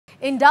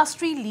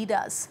Industry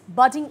leaders,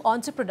 budding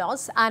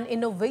entrepreneurs and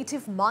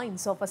innovative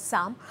minds of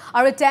Assam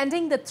are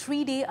attending the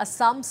 3-day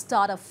Assam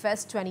Start-up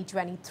Fest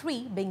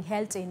 2023 being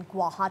held in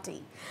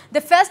Guwahati. The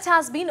fest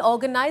has been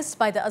organized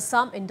by the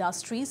Assam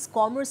Industries,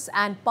 Commerce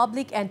and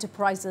Public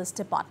Enterprises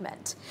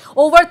Department.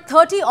 Over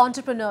 30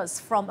 entrepreneurs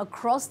from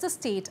across the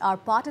state are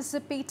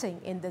participating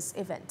in this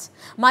event.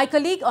 My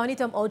colleague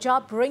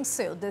𝗟𝗓𝗙𝗂𝗧 brings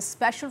you this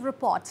special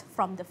report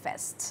from the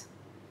fest.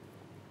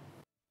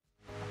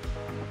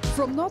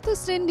 From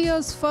Northeast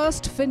India's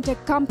first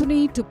fintech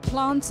company to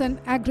plants and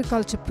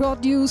agriculture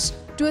produce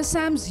to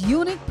Assam's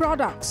unique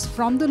products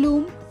from the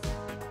loom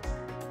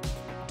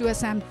to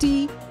Assam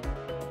tea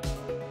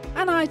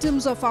and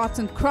items of arts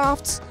and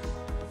crafts,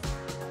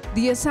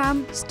 the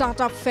Assam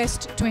Start-up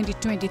Fest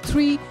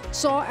 2023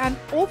 saw an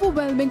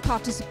overwhelming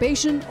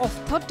participation of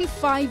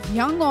 35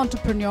 young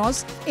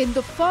entrepreneurs in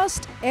the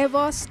first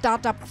ever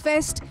Startup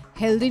Fest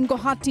held in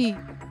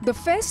Guwahati. The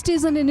fest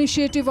is an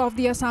initiative of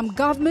the Assam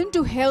government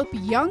to help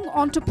young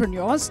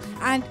entrepreneurs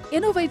and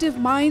innovative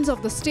minds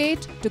of the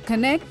state to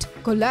connect,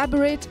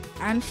 collaborate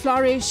and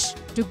flourish,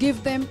 to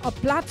give them a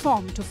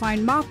platform to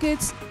find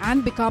markets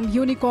and become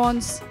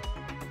unicorns.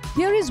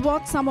 Here is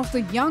what some of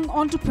the young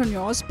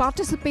entrepreneurs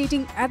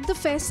participating at the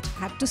fest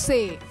had to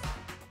say.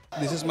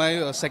 This is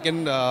my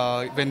second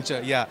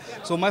venture, yeah.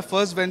 So my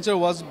first venture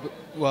was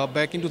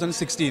back in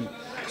 2016.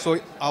 So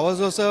ours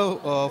was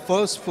a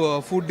first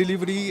food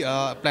delivery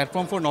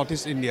platform for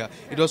Northeast India.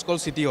 It was called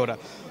𝗡𝗢𝗥𝗧𝗛𝗃.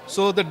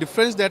 So the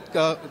difference that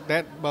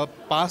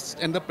past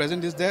and the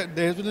present is that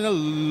there has been a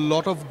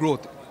lot of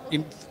growth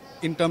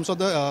in terms of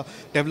the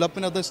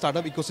development of the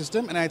startup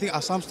ecosystem, and I think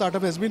Assam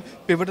Startup has been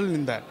pivotal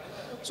in that.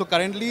 So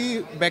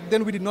currently, back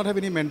then we did not have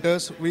any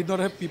mentors, we did not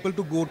have people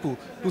to go to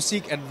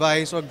seek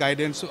advice or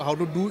guidance, how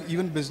to do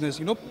even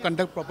business,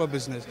 conduct proper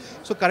business.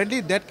 So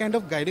currently that kind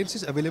of guidance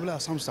is available at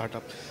Assam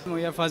Startup.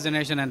 We are first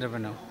generation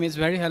entrepreneur. It's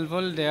very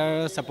helpful, they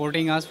are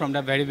supporting us from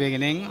the very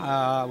beginning.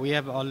 We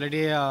have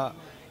already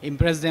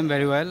impressed them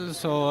very well,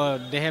 so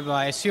they have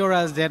assured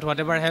us that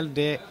whatever help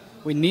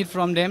we need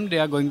from them, they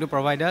are going to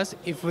provide us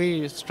if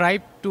we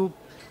strive to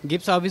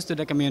give service to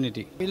the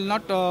community. We will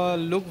not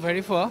look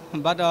very far,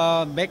 but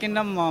back in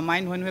the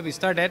mind when we have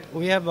started,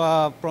 we have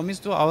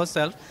promised to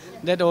ourselves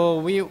that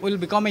we will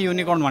become a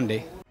unicorn one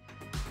day.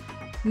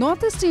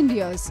 Northeast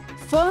India's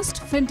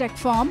first fintech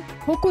firm,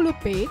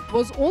 𝗀𝗂𝗥𝗧𝗄𝗽,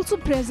 was also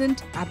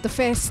present at the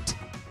fest.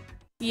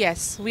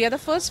 Yes, we are the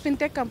first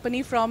fintech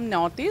company from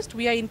Northeast.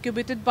 We are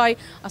incubated by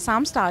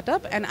Assam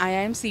Startup and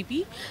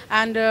IIMCP,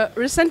 and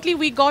recently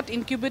we got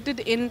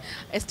incubated in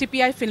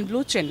STPI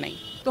FinBlue Chennai.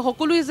 So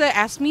𝗀𝗂𝗥𝗧𝗄𝗽 is a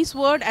Assamese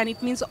word and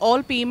it means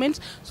all payments,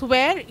 so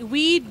where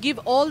we give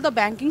all the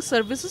banking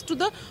services to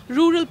the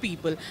rural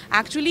people.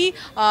 Actually,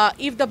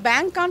 if the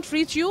bank can't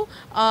reach you,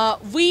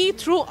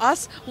 through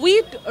us,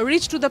 we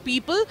reach to the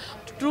people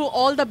through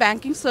all the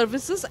banking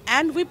services,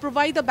 and we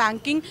provide the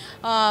banking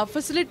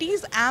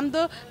facilities and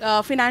the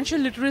financial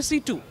literacy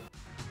too.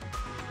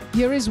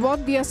 Here is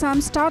what the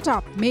Assam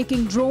startup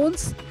making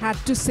drones had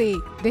to say.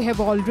 They have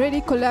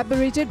already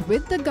collaborated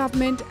with the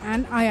government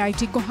and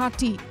IIT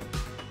Guwahati.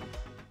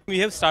 We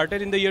have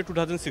started in the year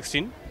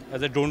 2016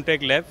 as a drone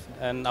tech lab,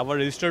 and our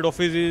registered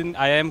office is in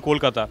IIM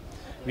Kolkata.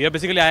 We are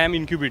basically IIM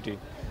incubated.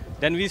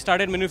 Then we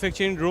started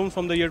manufacturing drones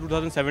from the year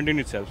 2017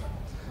 itself.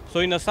 So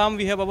in Assam,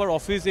 we have our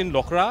office in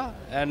Lohra,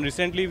 and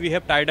recently we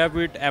have tied up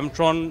with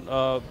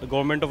𝗟𝗏𝗄𝗏, the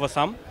government of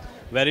Assam,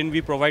 wherein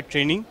we provide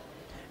training.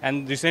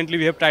 And recently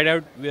we have tied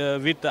up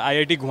with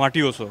IIT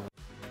Guwahati also.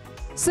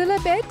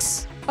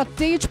 𝗟𝗏𝗪𝗡, a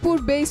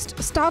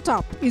Tejpur-based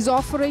startup, is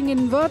offering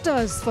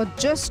inverters for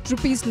just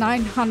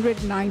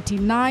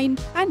 ₹999,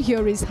 and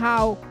here is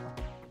how.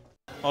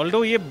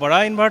 Although ये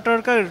बड़ा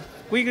inverter का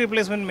quick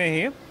replacement में ही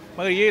है,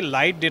 मगर ये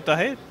light देता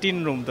है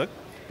 3 room तक,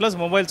 प्लस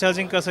मोबाइल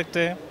चार्जिंग कर सकते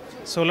हैं.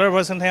 सोलर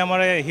वर्जन है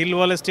हमारे हिल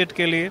वाले स्टेट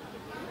के लिए,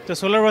 तो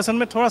सोलर वर्जन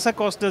में थोड़ा सा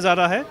कॉस्ट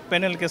ज़्यादा है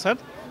पैनल के साथ,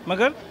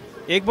 मगर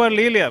एक बार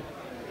ले लिया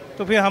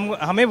तो फिर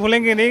हमें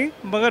भूलेंगे नहीं,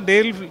 मगर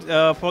they will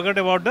forget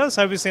about the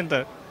service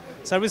centre.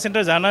 Service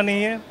centre जाना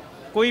नहीं है,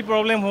 कोई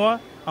प्रॉब्लम हुआ,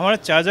 हमारा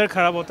चार्जर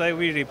ख़राब होता है,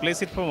 we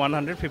replace it for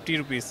 150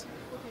 rupees.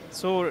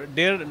 So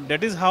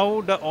that is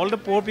how all the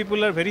poor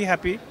people are very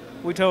happy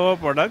with our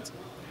products,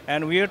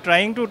 and we are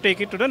trying to take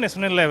it to the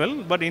national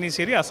level, but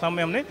initially Assam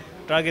में हमने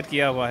target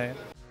किया हुआ है.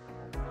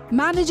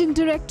 Managing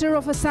Director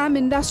of Assam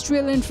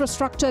Industrial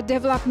Infrastructure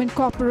Development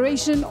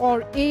Corporation,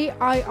 or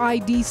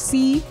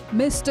AIIDC,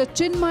 Mr.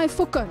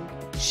 𝗔𝗀𝗀𝗀𝗃,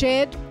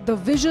 shared the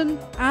vision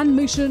and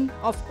mission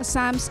of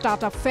Assam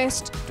Start-up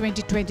Fest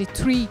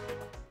 2023.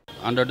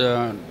 Under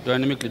the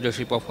dynamic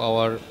leadership of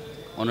our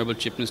Honorable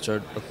Chief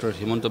Minister, Dr.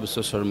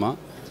 𝗓𝗓𝗄𝗧𝗏 Sharma,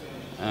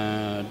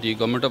 the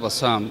Government of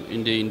Assam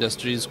in the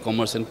Industries,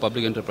 Commerce and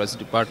Public Enterprise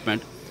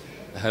Department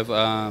have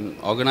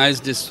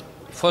organized this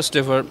first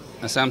ever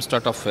Assam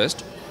Start-up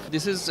Fest.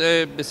 This is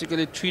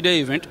basically a 3-day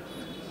event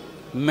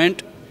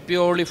meant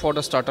purely for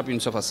the startup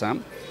units of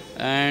Assam,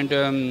 and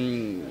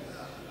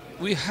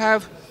we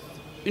have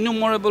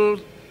innumerable,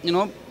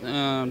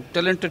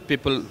 talented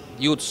people,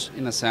 youths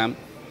in Assam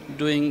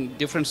doing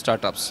different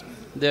startups.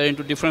 They are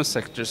into different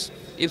sectors.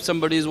 If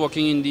somebody is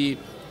working in the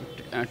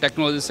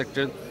technology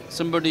sector,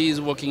 somebody is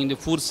working in the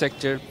food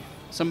sector,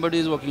 somebody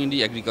is working in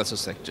the agriculture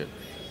sector.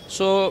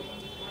 So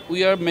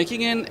we are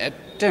making an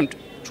attempt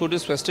through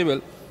this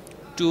festival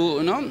to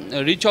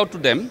reach out to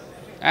them,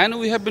 and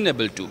we have been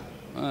able to.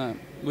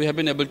 We have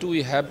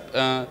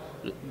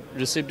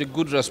received a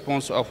good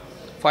response of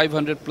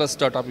 500 plus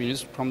startup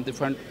units from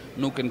different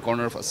nook and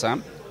corner of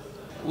Assam.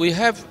 We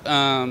have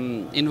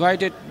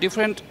invited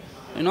different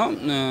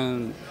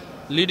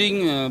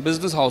leading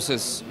business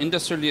houses,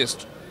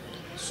 industrialists,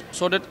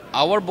 so that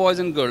our boys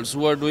and girls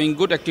who are doing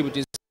good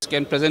activities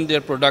can present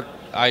their product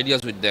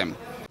ideas with them.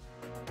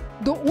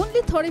 Though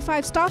only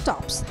 35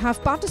 startups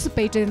have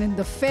participated in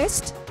the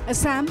fest,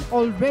 Assam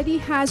already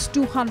has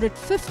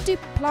 250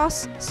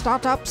 plus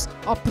startups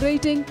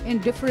operating in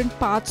different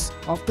parts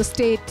of the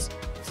state.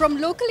 From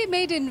locally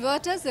made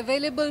inverters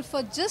available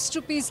for just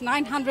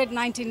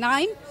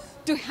 ₹999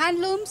 to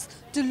handlooms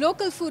to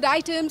local food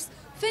items,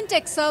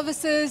 fintech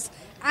services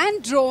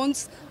and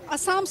drones,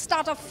 Assam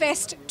Start-up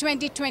Fest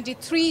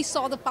 2023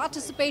 saw the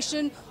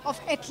participation of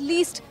at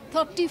least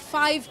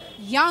 35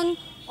 young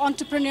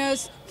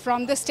entrepreneurs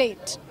from the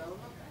state.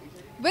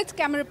 With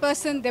camera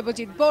person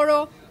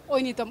𝗟𝗏𝗀𝗀𝗧,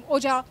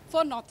 𝗟𝗜𝗩𝗘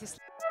for Northeast.